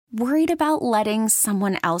Worried about letting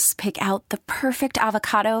someone else pick out the perfect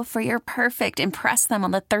avocado for your perfect impress them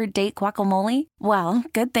on the third date guacamole? Well,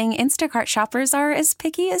 good thing Instacart shoppers are as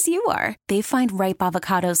picky as you are. They find ripe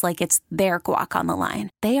avocados like it's their guac on the line.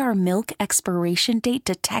 They are milk expiration date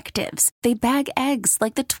detectives. They bag eggs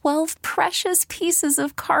like the 12 precious pieces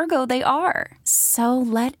of cargo they are. So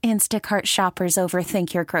let Instacart shoppers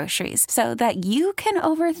overthink your groceries so that you can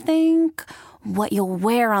overthink what you'll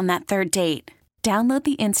wear on that third date. Download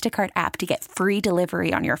the Instacart app to get free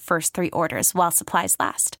delivery on your first 3 orders while supplies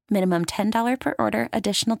last. Minimum $10 per order.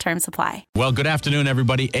 Additional terms apply. Well, good afternoon,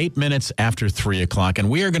 everybody. 8 minutes after 3 o'clock, and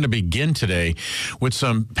we are going to begin today with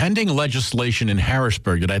some pending legislation in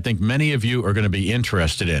Harrisburg that I think many of you are going to be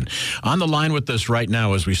interested in. On the line with us right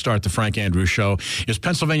now as we start the Frank Andrews Show is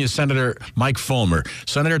Pennsylvania Senator Mike Folmer.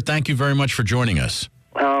 Senator, thank you very much for joining us.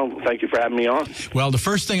 Thank you for having me on. Well, the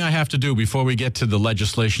first thing I have to do before we get to the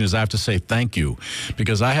legislation is I have to say thank you,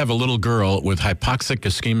 because I have a little girl with hypoxic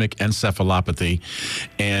ischemic encephalopathy,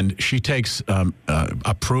 and she takes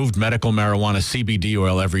approved medical marijuana CBD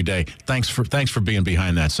oil every day. Thanks for being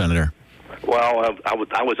behind that, Senator. Well,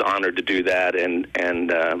 I was honored to do that, and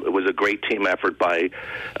it was a great team effort by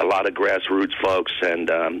a lot of grassroots folks, and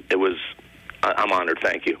I'm honored.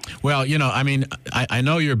 Thank you. Well, you know, I mean, I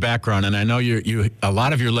know your background, and I know a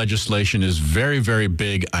lot of your legislation is very, very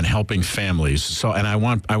big on helping families. So, and I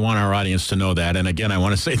want our audience to know that. And again, I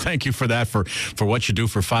want to say thank you for that, for what you do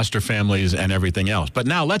for foster families and everything else. But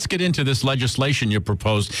now let's get into this legislation you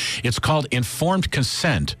proposed. It's called informed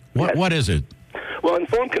consent. What is it? Well,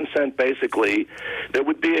 informed consent, basically, there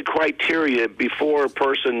would be a criteria before a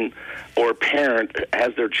person or a parent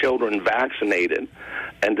has their children vaccinated,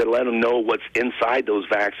 and to let them know what's inside those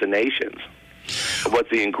vaccinations, what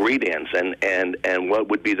the ingredients, and what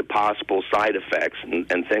would be the possible side effects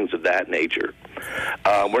and things of that nature.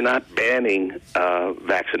 We're not banning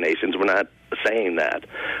vaccinations. We're not saying that.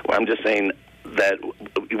 Well, I'm just saying that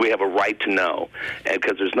we have a right to know, and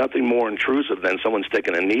because there's nothing more intrusive than someone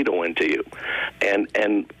sticking a needle into you.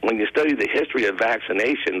 And when you study the history of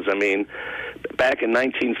vaccinations, I mean, back in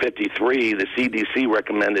 1953, the CDC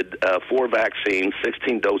recommended 4 vaccines,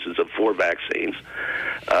 16 doses of 4 vaccines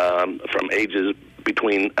from ages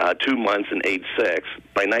between 2 months and age 6.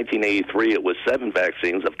 By 1983, it was 7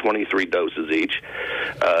 vaccines of 23 doses each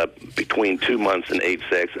between 2 months and age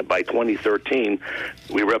 6. By 2013,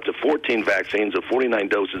 we were up to 14 vaccines of 49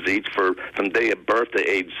 doses each from day of birth to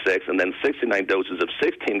age 6, and then 69 doses of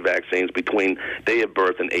 16 vaccines between day of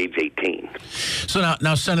birth and age 18. So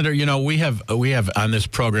now, Senator, you know, we have on this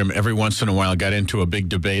program every once in a while got into a big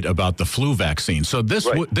debate about the flu vaccine. So this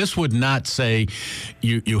this would not say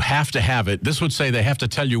you have to have it. This would say they have to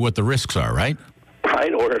tell you what the risks are, right?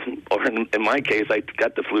 Right, or in my case, I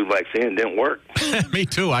got the flu vaccine and it didn't work. Me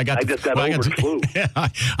too. I just got over the flu. Yeah,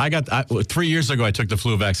 I got 3 years ago. I took the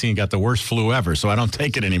flu vaccine, got the worst flu ever, so I don't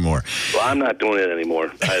take it anymore. Well, I'm not doing it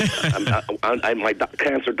anymore. My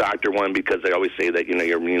cancer doctor won because they always say that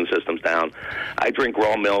your immune system's down. I drink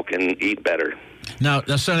raw milk and eat better. Now,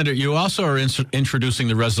 Senator, you also are introducing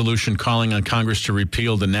the resolution calling on Congress to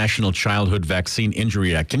repeal the National Childhood Vaccine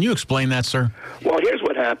Injury Act. Can you explain that, sir? Well, here's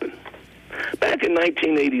what happened. Back in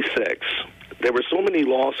 1986, there were so many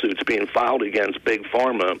lawsuits being filed against Big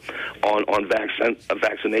Pharma on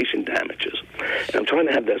vaccination damages. And I'm trying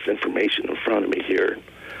to have this information in front of me here.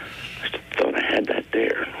 I thought I had that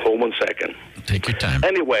there. Hold 1 second. Take your time.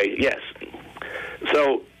 Anyway, yes.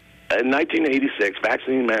 So in 1986,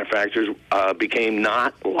 vaccine manufacturers became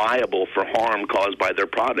not liable for harm caused by their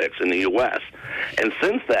products in the U.S. And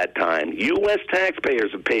since that time, U.S.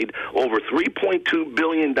 taxpayers have paid over $3.2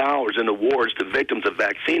 billion in awards to victims of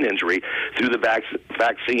vaccine injury through the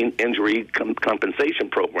Vaccine Injury Compensation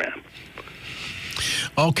Program.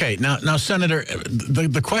 Okay, now, Senator,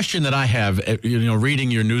 the question that I have,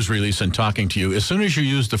 reading your news release and talking to you, as soon as you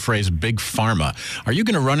use the phrase "big pharma," are you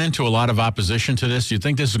going to run into a lot of opposition to this? Do you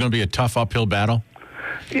think this is going to be a tough uphill battle?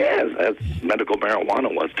 Yeah, as medical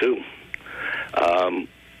marijuana was too.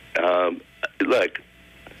 Look,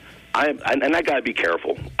 I got to be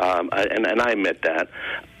careful, and I admit that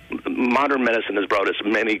modern medicine has brought us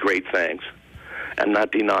many great things. I'm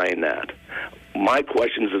not denying that. My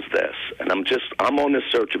question is this, and I'm on this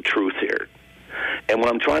search of truth here. And what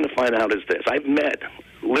I'm trying to find out is this. I've met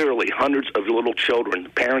literally hundreds of little children,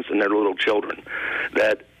 parents and their little children,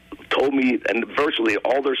 that told me, and virtually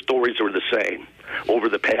all their stories were the same over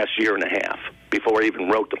the past year and a half before I even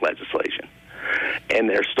wrote the legislation. And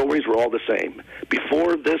their stories were all the same.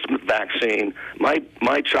 Before this vaccine,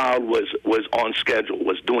 my child was on schedule,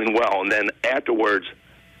 was doing well, and then afterwards,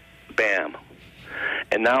 bam.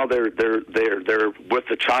 And now they're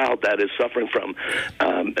with a child that is suffering from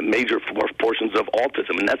major portions of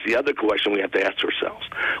autism. And that's the other question we have to ask ourselves.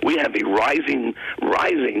 We have a rising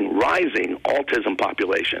autism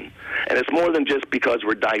population. And it's more than just because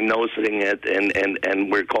we're diagnosing it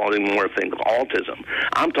and we're calling more things autism.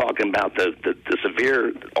 I'm talking about the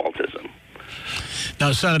severe autism.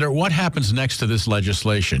 Now, Senator, what happens next to this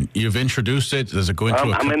legislation? You've introduced it. Does it go into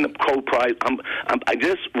I'm in the co-prime. I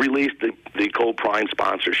just released the co-prime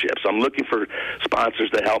sponsorship. So I'm looking for sponsors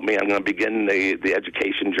to help me. I'm going to begin the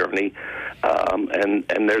education journey.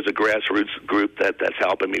 And there's a grassroots group that's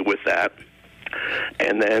helping me with that.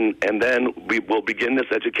 And then we will begin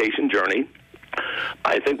this education journey.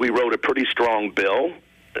 I think we wrote a pretty strong bill,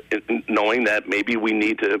 knowing that maybe we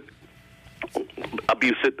need to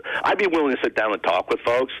I'd be willing to sit down and talk with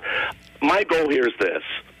folks. My goal here is this,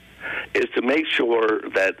 is to make sure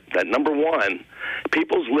that number one,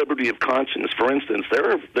 people's liberty of conscience. For instance,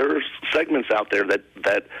 there are segments out there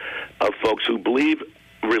that of folks who believe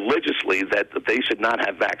religiously that they should not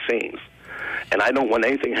have vaccines. And I don't want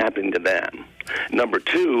anything happening to them. Number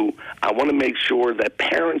two, I want to make sure that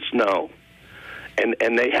parents know,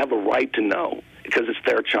 and they have a right to know, because it's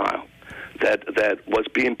their child, that what's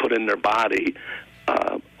being put in their body,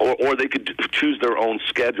 or they could choose their own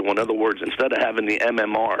schedule. In other words, instead of having the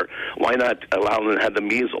MMR, why not allow them to have the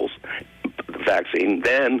measles vaccine,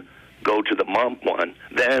 then go to the mump one,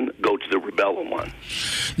 then go to the rubella one.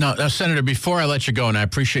 Now, Senator, before I let you go, and I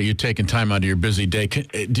appreciate you taking time out of your busy day,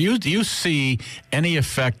 do you see any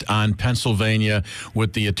effect on Pennsylvania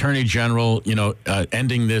with the Attorney General,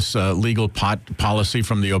 ending this legal pot policy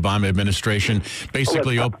from the Obama administration,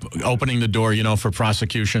 basically opening the door, for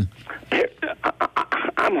prosecution?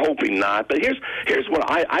 I'm hoping not, but here's what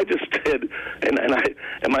I just did, and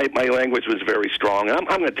my language was very strong. I'm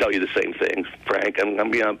going to tell you the same thing, Frank. I'm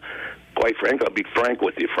going to be quite frank. I'll be frank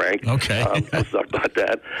with you, Frank. Okay. Sorry about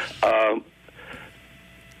that.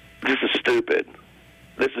 This is stupid.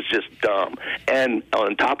 This is just dumb. And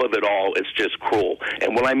on top of it all, it's just cruel.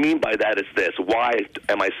 And what I mean by that is this. Why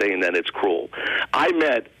am I saying that it's cruel? I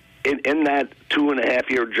met in that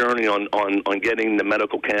 2.5-year journey on getting the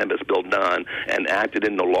medical cannabis bill done and acted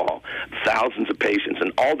into law, thousands of patients,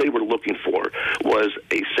 and all they were looking for was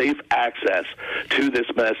a safe access to this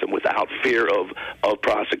medicine without fear of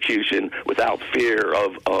prosecution, without fear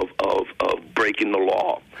of breaking the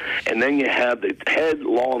law. And then you have the head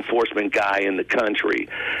law enforcement guy in the country,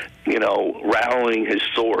 rattling his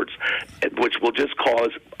swords, which will just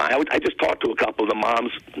cause. I just talked to a couple of the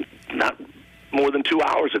moms, not more than 2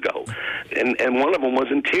 hours ago, and one of them was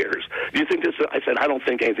in tears. Do you think this? I said, I don't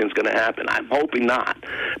think anything's going to happen. I'm hoping not,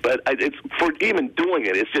 but it's for even doing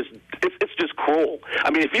it. It's just cruel. I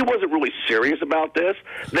mean, if he wasn't really serious about this,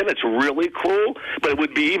 then it's really cruel. But it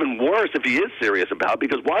would be even worse if he is serious about it,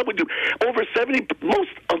 because why would you? Over 70, most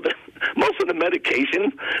of the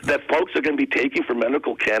medication that folks are going to be taking for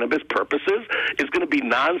medical cannabis purposes is going to be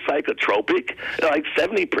non-psychotropic, like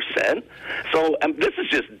 70%. So this is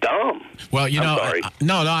just dumb. Well,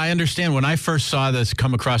 No, I understand. When I first saw this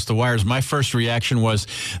come across the wires, my first reaction was,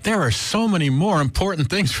 there are so many more important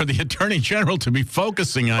things for the Attorney General to be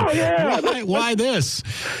focusing on. Oh, yeah. Why this?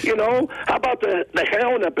 How about the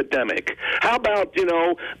heroin epidemic? How about,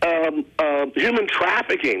 human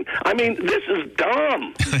trafficking? I mean, this is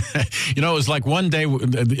dumb. It was like one day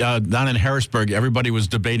down in Harrisburg, everybody was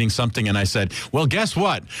debating something, and I said, well, guess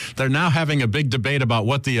what? They're now having a big debate about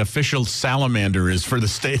what the official salamander is for the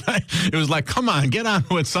state. It was like, come on, get on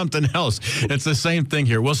with something else. It's the same thing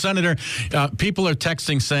here. Well, Senator, people are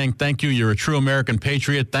texting saying, thank you, you're a true American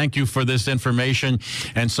patriot. Thank you for this information.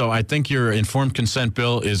 And so I think your informed consent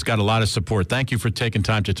bill has got a lot of support. Thank you for taking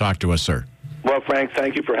time to talk to us, sir. Well, Frank,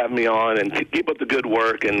 thank you for having me on, and keep up the good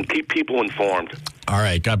work and keep people informed. All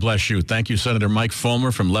right. God bless you. Thank you, Senator Mike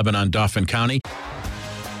Folmer from Lebanon-Dauphin County.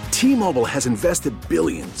 T-Mobile has invested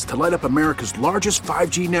billions to light up America's largest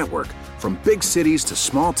 5G network, from big cities to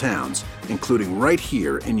small towns, including right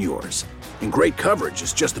here in yours. And great coverage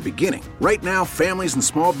is just the beginning. Right now, families and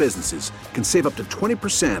small businesses can save up to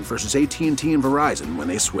 20% versus AT&T and Verizon when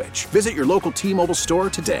they switch. Visit your local T-Mobile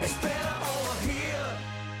store today.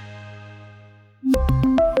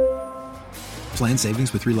 Plan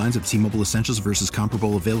savings with 3 lines of T-Mobile Essentials versus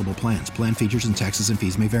comparable available plans. Plan features and taxes and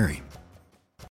fees may vary.